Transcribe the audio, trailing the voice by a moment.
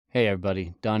Hey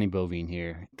everybody, Donnie Bovine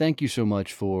here. Thank you so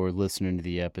much for listening to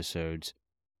the episodes.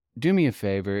 Do me a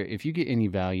favor, if you get any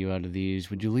value out of these,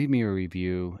 would you leave me a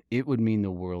review? It would mean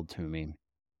the world to me.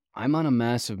 I'm on a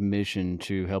massive mission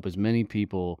to help as many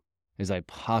people as I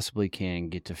possibly can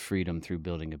get to freedom through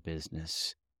building a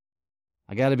business.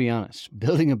 I gotta be honest,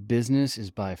 building a business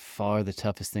is by far the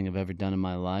toughest thing I've ever done in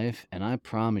my life, and I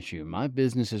promise you, my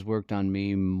business has worked on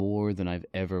me more than I've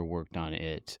ever worked on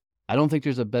it. I don't think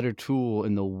there's a better tool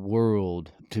in the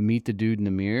world to meet the dude in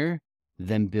the mirror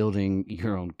than building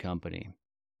your own company.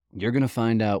 You're gonna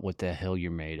find out what the hell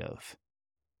you're made of.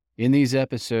 In these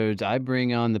episodes, I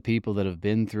bring on the people that have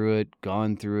been through it,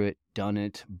 gone through it, done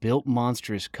it, built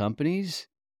monstrous companies,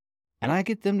 and I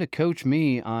get them to coach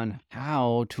me on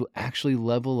how to actually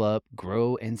level up,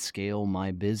 grow, and scale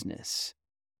my business.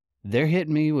 They're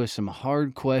hitting me with some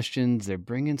hard questions. They're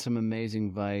bringing some amazing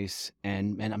advice.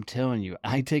 And I'm telling you,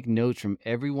 I take notes from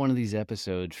every one of these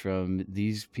episodes from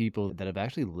these people that have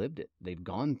actually lived it. They've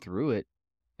gone through it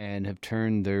and have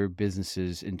turned their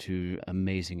businesses into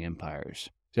amazing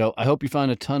empires. So I hope you find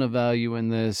a ton of value in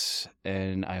this,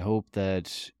 and I hope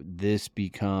that this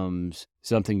becomes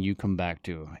something you come back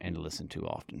to and listen to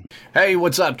often. Hey,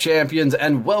 what's up, champions,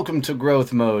 and welcome to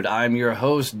Growth Mode. I'm your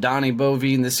host, Donnie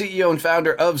Bovine, the CEO and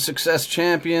founder of Success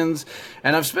Champions,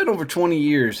 and I've spent over 20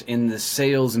 years in the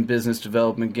sales and business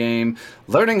development game,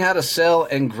 learning how to sell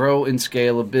and grow and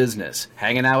scale a business.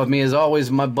 Hanging out with me, as always,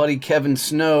 my buddy Kevin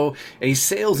Snow, a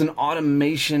sales and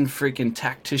automation freaking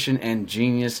tactician and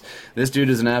genius. This dude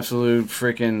is an absolute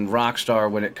freaking rock star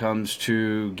when it comes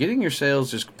to getting your sales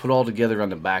just put all together on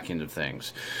the back end of things.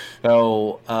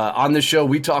 So on this show,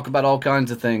 we talk about all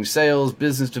kinds of things: sales,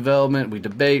 business development. We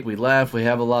debate, we laugh, we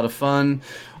have a lot of fun.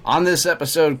 On this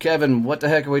episode, Kevin, what the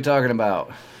heck are we talking about?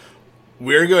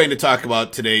 We're going to talk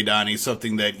about today, Donnie,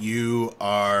 something that you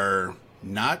are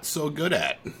not so good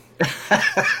at.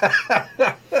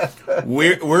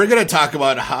 We're going to talk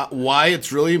about why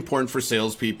it's really important for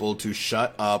salespeople to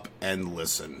shut up and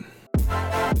listen.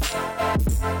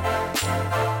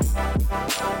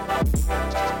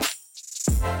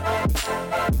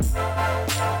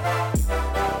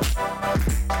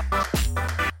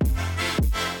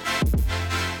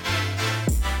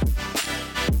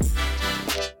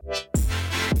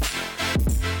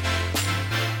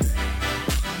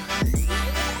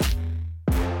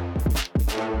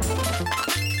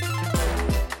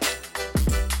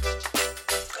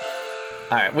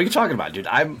 All right, what are you talking about, dude?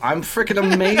 I'm freaking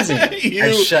amazing at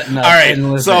shutting up all right,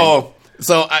 and listening.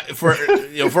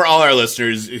 For all our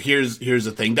listeners, here's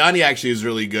the thing. Donnie actually is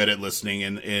really good at listening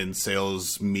in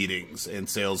sales meetings and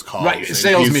sales calls. Right,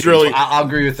 sales meetings. Really, I'll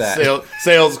agree with that.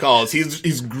 Sales calls.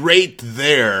 He's great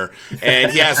there,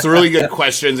 and he asks really good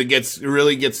questions and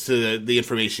really gets to the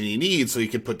information he needs so he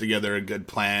can put together a good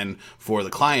plan for the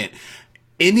client.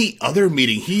 Any other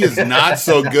meeting, he is not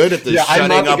so good at the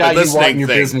shutting up and listening thing. Your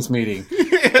business meeting.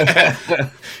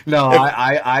 No,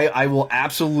 I will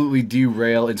absolutely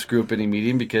derail and screw up any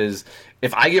meeting, because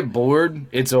if I get bored,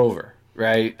 it's over,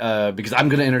 right? Because I'm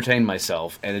going to entertain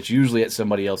myself, and it's usually at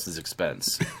somebody else's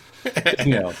expense,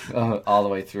 all the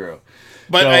way through.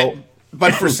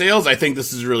 But for sales, I think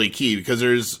this is really key,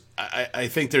 because I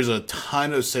think there's a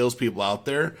ton of salespeople out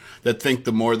there that think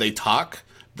the more they talk,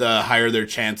 the higher their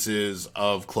chances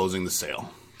of closing the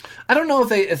sale. I don't know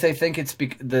if they think it's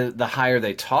the higher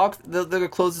they talk, they'll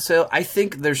close the sale. I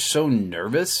think they're so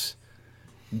nervous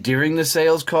during the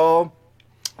sales call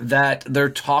that they're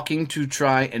talking to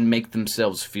try and make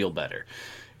themselves feel better.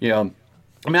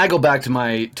 I go back to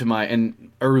my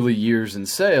early years in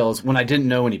sales when I didn't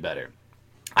know any better.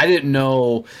 I didn't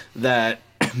know that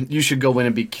you should go in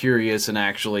and be curious and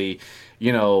actually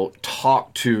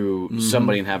talk to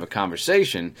somebody and have a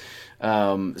conversation,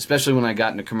 especially when I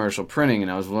got into commercial printing and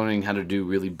I was learning how to do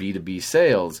really B2B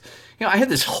sales. I had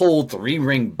this whole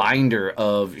 3-ring binder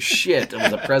of shit. It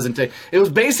was a presentation. It was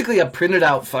basically a printed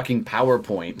out fucking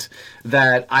PowerPoint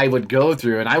that I would go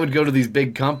through, and I would go to these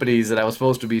big companies that I was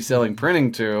supposed to be selling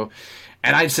printing to,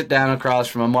 and I'd sit down across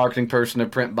from a marketing person, a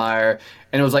print buyer,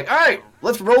 and it was like, all right,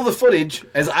 let's roll the footage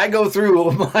as I go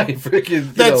through my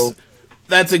freaking,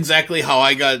 That's exactly how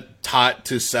I got taught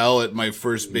to sell at my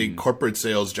first big corporate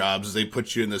sales jobs. They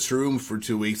put you in this room for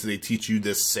 2 weeks and they teach you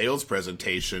this sales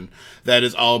presentation that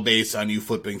is all based on you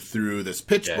flipping through this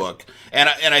pitch book. And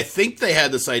I think they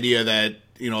had this idea that,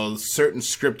 certain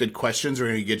scripted questions are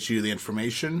going to get you the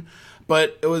information,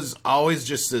 but it was always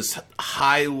just this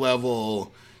high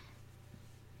level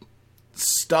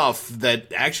stuff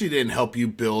that actually didn't help you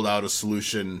build out a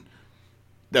solution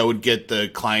that would get the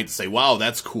client to say, wow,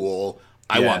 that's cool.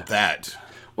 I want that.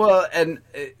 Well, and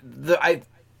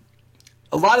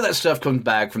a lot of that stuff comes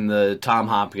back from the Tom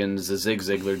Hopkins, the Zig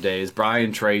Ziglar days.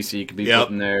 Brian Tracy could be put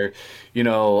in there,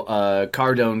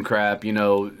 Cardone crap,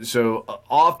 So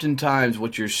oftentimes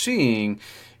what you're seeing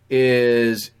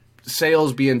is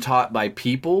sales being taught by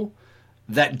people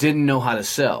that didn't know how to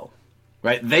sell,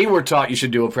 right? They were taught you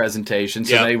should do a presentation,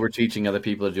 so they were teaching other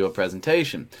people to do a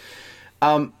presentation.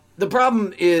 The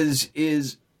problem is,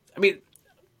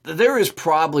 there is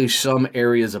probably some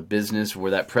areas of business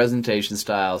where that presentation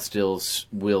style still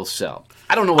will sell.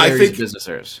 I don't know what areas of business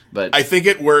there is, but I think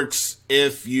it works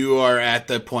if you are at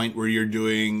the point where you're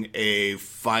doing a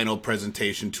final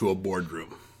presentation to a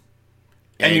boardroom.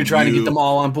 And you're trying to get them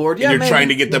all on board? Yeah, you're trying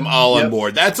to get them all on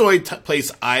board. That's the only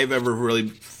place I've ever really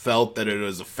felt that it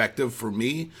was effective for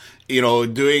me.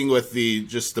 Doing with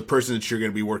the person that you're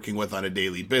going to be working with on a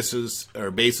daily basis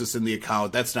in the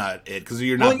account, that's not it, because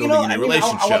you're not building any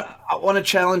relationship. I want to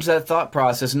challenge that thought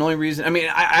process. And the only reason,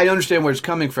 I understand where it's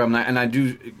coming from, and I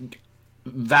do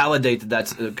validate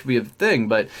that could be a thing.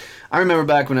 But I remember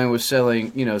back when I was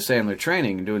selling, Sandler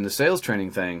training and doing the sales training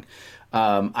thing,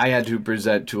 I had to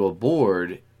present to a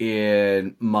board,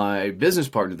 and my business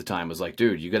partner at the time was like,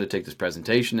 dude, you got to take this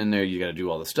presentation in there. You got to do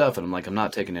all this stuff. And I'm like, I'm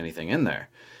not taking anything in there.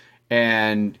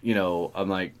 And, I'm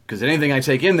like, because anything I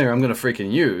take in there, I'm going to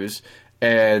freaking use,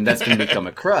 and that's going to become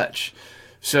a crutch.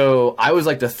 So I was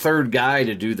like the third guy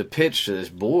to do the pitch to this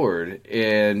board,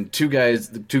 and two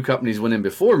companies went in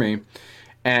before me,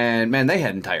 and man, they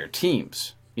had entire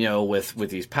teams, with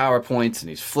these PowerPoints and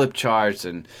these flip charts,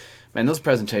 and man, those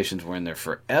presentations were in there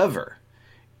forever.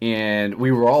 And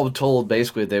we were all told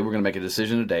basically they were going to make a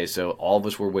decision today, so all of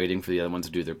us were waiting for the other ones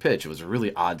to do their pitch. It was a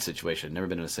really odd situation. I'd never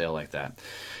been in a sale like that.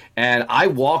 And I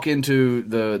walk into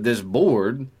this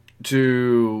board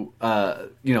to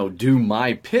do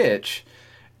my pitch,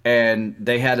 and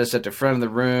they had us at the front of the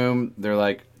room. They're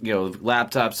like,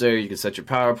 laptops there, you can set your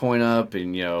PowerPoint up,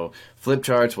 and flip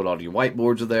charts, what all your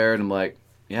whiteboards are there. And I'm like,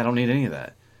 yeah, I don't need any of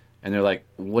that. And they're like,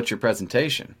 what's your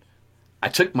presentation? I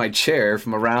took my chair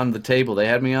from around the table they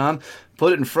had me on,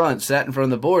 put it in front, sat in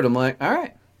front of the board. I'm like, all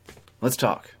right, let's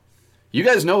talk. You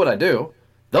guys know what I do.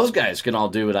 Those guys can all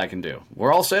do what I can do.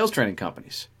 We're all sales training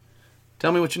companies.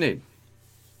 Tell me what you need.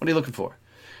 What are you looking for?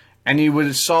 And you would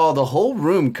have saw the whole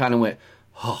room kind of went,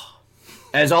 oh,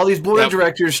 as all these board of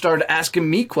directors started asking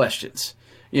me questions.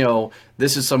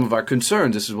 This is some of our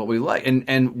concerns. This is what we like.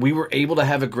 And we were able to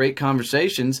have a great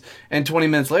conversations. And 20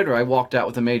 minutes later, I walked out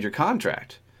with a major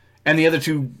contract. And the other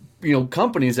two,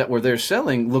 companies that were there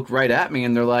selling looked right at me,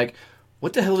 and they're like,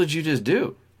 what the hell did you just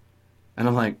do? And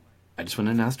I'm like, I just went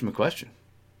in and asked them a question.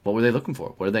 What were they looking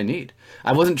for? What do they need?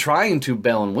 I wasn't trying to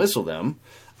bell and whistle them.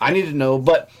 I needed to know,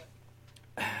 but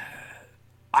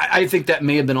I think that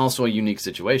may have been also a unique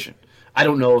situation. I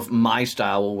don't know if my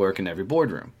style will work in every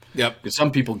boardroom. Yep. Because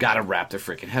some people got to wrap their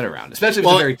freaking head around, especially if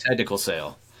it's a very technical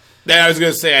sale. Yeah, I was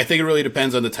going to say, I think it really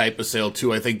depends on the type of sale,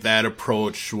 too. I think that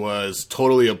approach was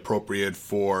totally appropriate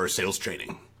for sales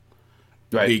training.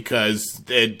 Right. Because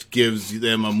it gives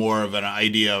them a more of an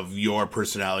idea of your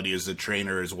personality as a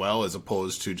trainer as well, as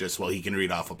opposed to just, he can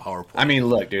read off a PowerPoint.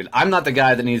 Look, dude, I'm not the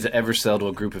guy that needs to ever sell to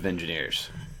a group of engineers.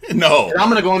 No. And I'm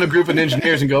going to go into a group of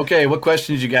engineers and go, okay, what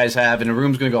questions you guys have? And the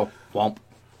room's going to go, womp.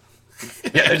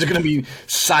 Yeah, there's going to be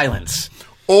silence.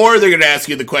 Or they're going to ask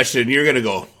you the question, and you're going to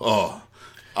go, oh.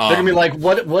 They're gonna be like,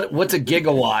 what's a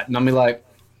gigawatt? And I'm gonna be like,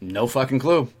 no fucking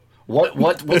clue.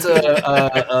 What's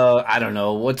a I don't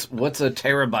know. What's a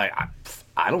terabyte?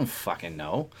 I don't fucking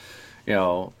know.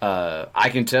 I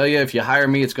can tell you if you hire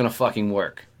me, it's gonna fucking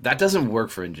work. That doesn't work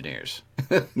for engineers.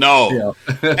 No,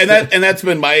 and that's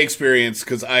been my experience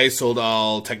because I sold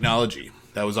all technology.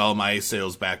 That was all my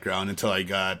sales background until I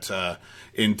got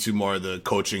into more of the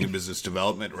coaching and business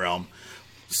development realm.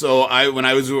 So when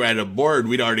I was at a board,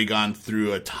 we'd already gone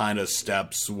through a ton of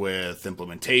steps with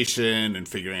implementation and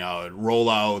figuring out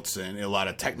rollouts and a lot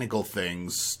of technical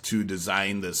things to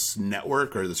design this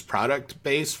network or this product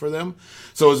base for them.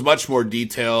 So it was much more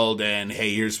detailed and,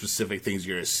 hey, here's specific things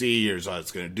you're going to see, here's what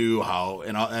it's going to do, how,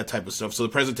 and all that type of stuff. So the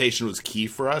presentation was key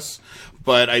for us.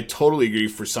 But I totally agree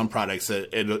for some products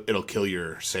that it'll kill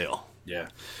your sale. Yeah.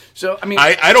 So,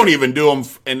 I don't even do them,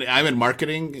 and I'm in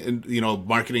marketing, and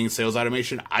marketing and sales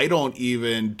automation. I don't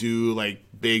even do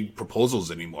big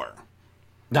proposals anymore.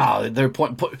 No,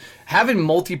 having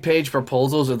multi-page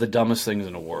proposals are the dumbest things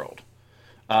in the world.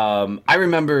 I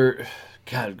remember,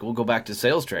 God, we'll go back to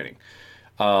sales training.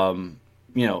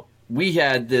 We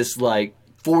had this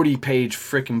 40-page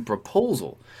freaking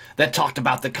proposal that talked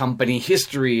about the company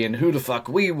history and who the fuck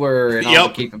we were and all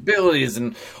the capabilities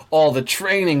and all the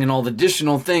training and all the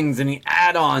additional things and the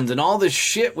add-ons and all this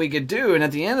shit we could do. And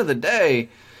at the end of the day,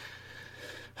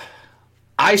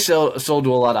 I sold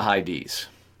to a lot of high Ds.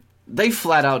 They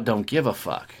flat out don't give a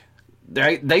fuck.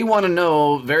 They want to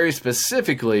know very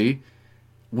specifically,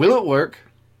 will it work?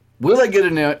 Will I get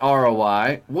an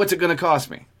ROI? What's it going to cost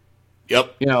me?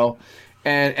 Yep. You know,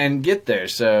 and get there.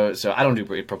 So I don't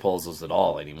do proposals at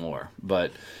all anymore.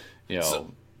 But, you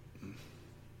know.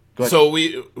 So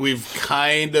we've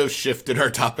kind of shifted our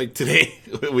topic today.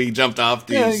 We jumped off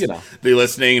the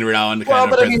listening and we're now on the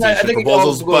kind of presentation I think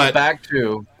proposals. It all goes back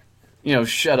to,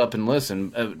 shut up and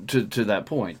listen to that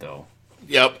point, though.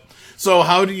 Yep. So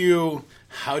how do you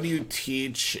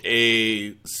teach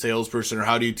a salesperson, or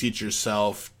how do you teach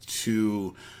yourself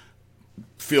to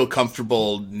feel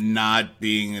comfortable not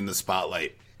being in the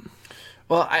spotlight?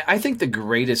 Well, I think the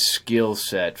greatest skill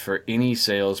set for any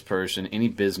salesperson, any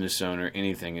business owner,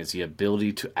 anything, is the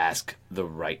ability to ask the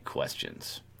right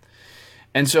questions.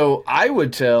 And so I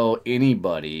would tell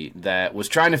anybody that was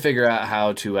trying to figure out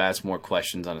how to ask more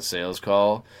questions on a sales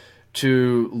call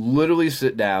to literally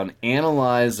sit down,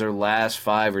 analyze their last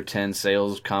 5 or 10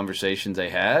 sales conversations they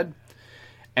had,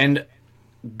 and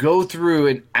go through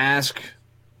and ask,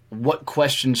 what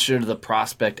questions should the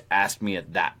prospect ask me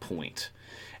at that point?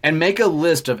 And make a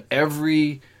list of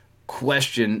every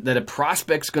question that a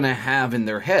prospect's going to have in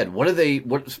their head.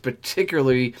 What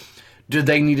particularly do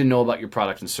they need to know about your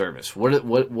product and service? What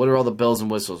are all the bells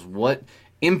and whistles? What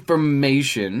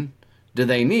information do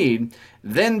they need?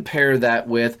 Then pair that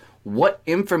with, what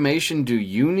information do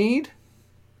you need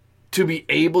to be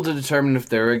able to determine if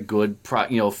they're a good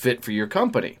fit for your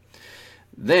company?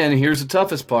 Then here's the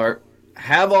toughest part.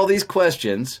 Have all these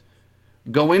questions.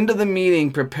 Go into the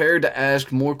meeting prepared to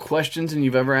ask more questions than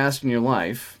you've ever asked in your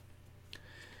life,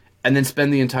 and then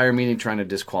spend the entire meeting trying to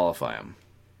disqualify them.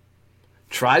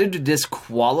 Try to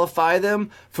disqualify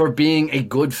them for being a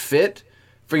good fit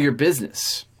for your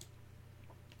business.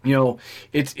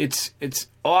 It's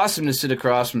awesome to sit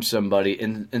across from somebody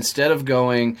and instead of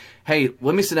going, hey,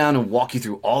 let me sit down and walk you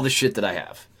through all the shit that I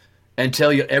have and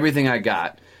tell you everything I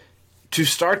got, to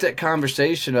start that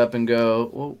conversation up and go,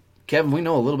 well, Kevin, we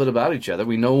know a little bit about each other.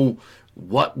 We know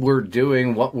what we're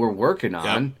doing, what we're working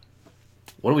on. Yep.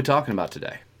 What are we talking about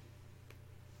today?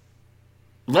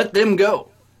 Let them go.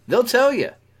 They'll tell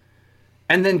you.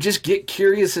 And then just get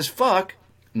curious as fuck,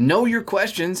 know your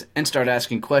questions, and start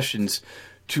asking questions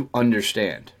to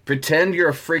understand. Pretend you're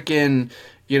a freaking,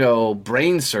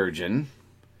 brain surgeon,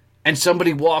 and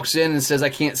somebody walks in and says, I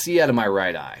can't see out of my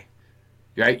right eye.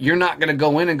 Right? You're not going to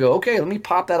go in and go, okay, let me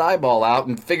pop that eyeball out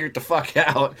and figure it the fuck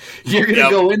out. You're going to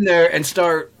go in there and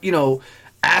start,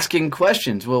 asking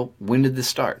questions. Well, when did this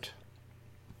start?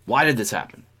 Why did this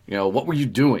happen? What were you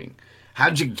doing? How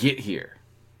did you get here?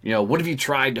 What have you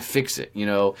tried to fix it?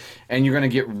 And you're going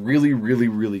to get really, really,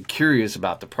 really curious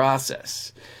about the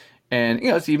process. And,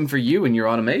 it's even for you and your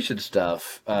automation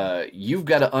stuff. You've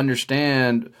got to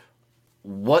understand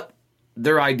what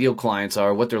their ideal clients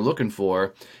are, what they're looking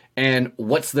for, and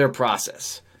what's their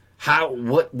process?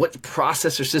 What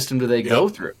process or system do they go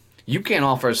through? You can't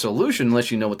offer a solution unless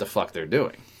you know what the fuck they're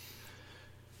doing.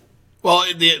 Well,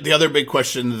 the other big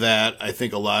question that I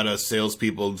think a lot of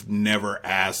salespeople never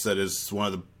ask, that is one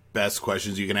of the best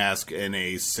questions you can ask in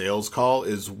a sales call,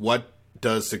 is what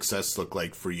does success look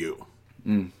like for you?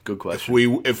 Good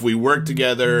question. If we work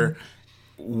together,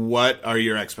 what are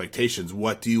your expectations?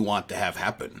 What do you want to have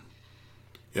happen?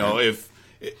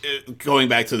 Going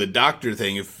back to the doctor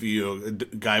thing, if a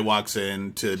guy walks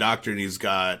in to the doctor and he's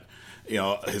got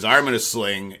his arm in a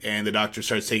sling, and the doctor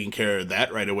starts taking care of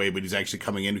that right away, but he's actually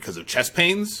coming in because of chest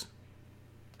pains,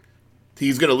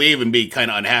 he's going to leave and be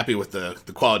kind of unhappy with the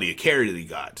quality of care that he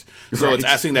got. So It's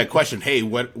asking that question, hey,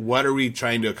 what are we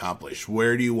trying to accomplish?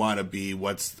 Where do you want to be?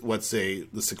 What's the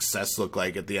success look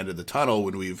like at the end of the tunnel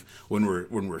when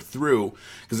we're through?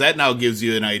 Because that now gives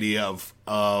you an idea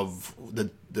of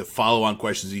the follow-on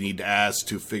questions you need to ask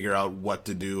to figure out what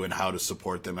to do and how to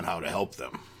support them and how to help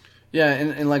them. Yeah,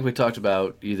 and like we talked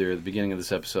about either at the beginning of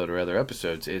this episode or other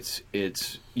episodes,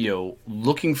 it's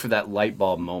looking for that light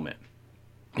bulb moment.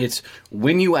 It's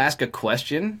when you ask a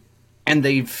question and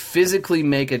they physically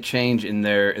make a change in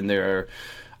their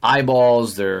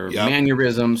eyeballs, their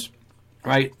mannerisms,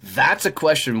 right? That's a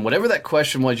question. Whatever that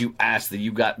question was you asked, that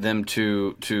you got them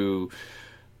to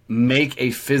make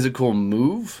a physical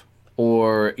move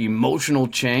or emotional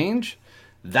change,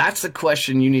 that's the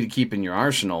question you need to keep in your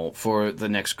arsenal for the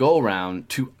next go-around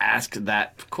to ask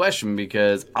that question,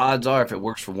 because odds are if it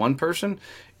works for one person,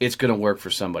 it's going to work for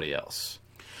somebody else.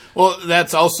 Well,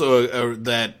 that's also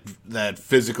that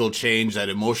physical change, that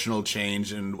emotional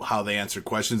change, and how they answer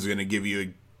questions is going to give you a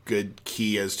good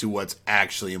key as to what's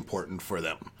actually important for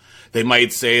them. They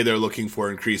might say they're looking for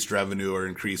increased revenue or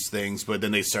increased things, but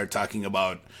then they start talking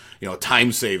about,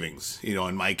 time savings,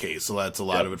 in my case. So that's a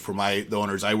lot of it for the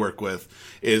owners I work with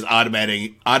is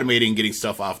automating getting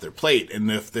stuff off their plate.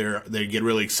 And if they get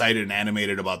really excited and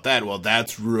animated about that, well,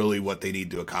 that's really what they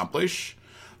need to accomplish.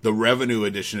 The revenue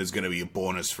addition is going to be a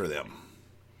bonus for them.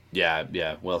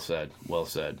 Yeah. Well said.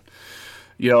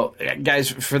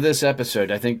 Guys, for this episode,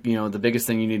 I think, the biggest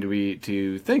thing you need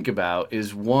to think about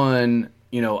is one,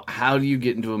 how do you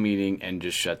get into a meeting and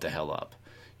just shut the hell up?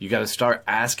 You got to start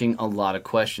asking a lot of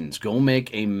questions. Go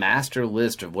make a master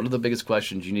list of what are the biggest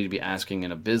questions you need to be asking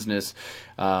in a business,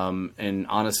 and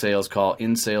on a sales call,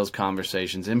 in sales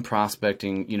conversations, in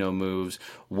prospecting, moves.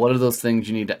 What are those things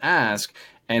you need to ask?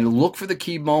 And look for the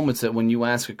key moments that when you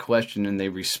ask a question and they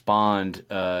respond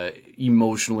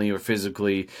emotionally or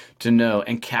physically to know,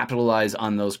 and capitalize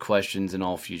on those questions in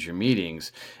all future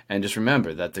meetings. And just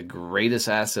remember that the greatest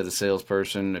asset a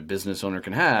salesperson, a business owner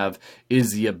can have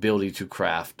is the ability to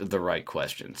craft the right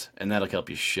questions. And that'll help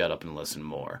you shut up and listen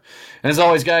more. And as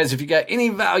always, guys, if you got any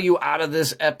value out of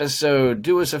this episode,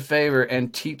 do us a favor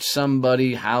and teach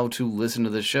somebody how to listen to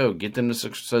the show. Get them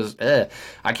to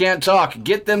I can't talk.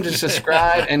 Get them to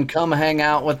subscribe and come hang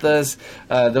out with us.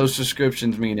 Those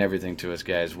subscriptions mean everything to us,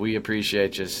 guys. We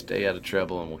appreciate you. Stay out of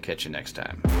trouble, and we'll catch you next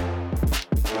time.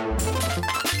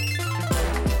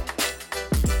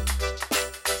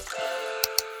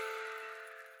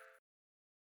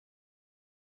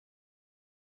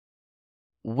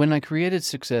 When I created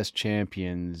Success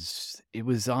Champions, it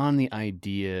was on the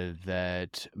idea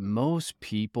that most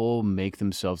people make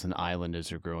themselves an island as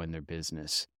they're growing their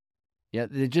business. Yeah,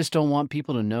 they just don't want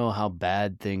people to know how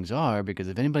bad things are, because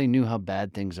if anybody knew how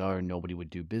bad things are, nobody would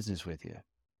do business with you.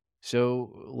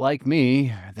 So, like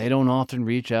me, they don't often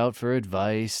reach out for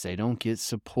advice. They don't get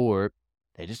support.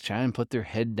 They just try and put their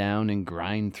head down and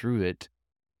grind through it.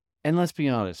 And let's be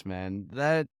honest, man,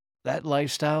 that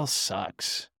lifestyle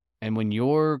sucks. And when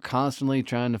you're constantly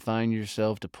trying to find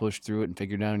yourself to push through it and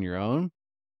figure it out on your own,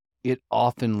 it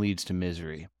often leads to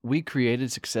misery. We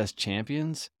created Success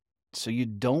Champions so you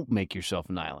don't make yourself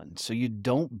an island, so you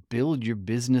don't build your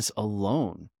business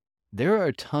alone. There are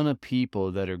a ton of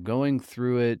people that are going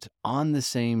through it on the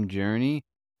same journey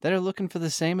that are looking for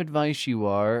the same advice you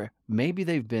are. Maybe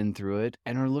they've been through it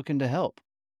and are looking to help.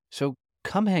 So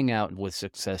come hang out with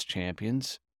Success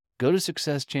Champions. Go to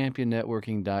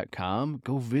successchampionnetworking.com,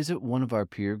 go visit one of our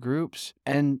peer groups,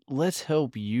 and let's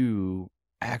help you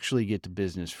actually get to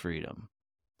business freedom.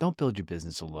 Don't build your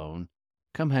business alone.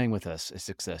 Come hang with us as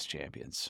Success Champions.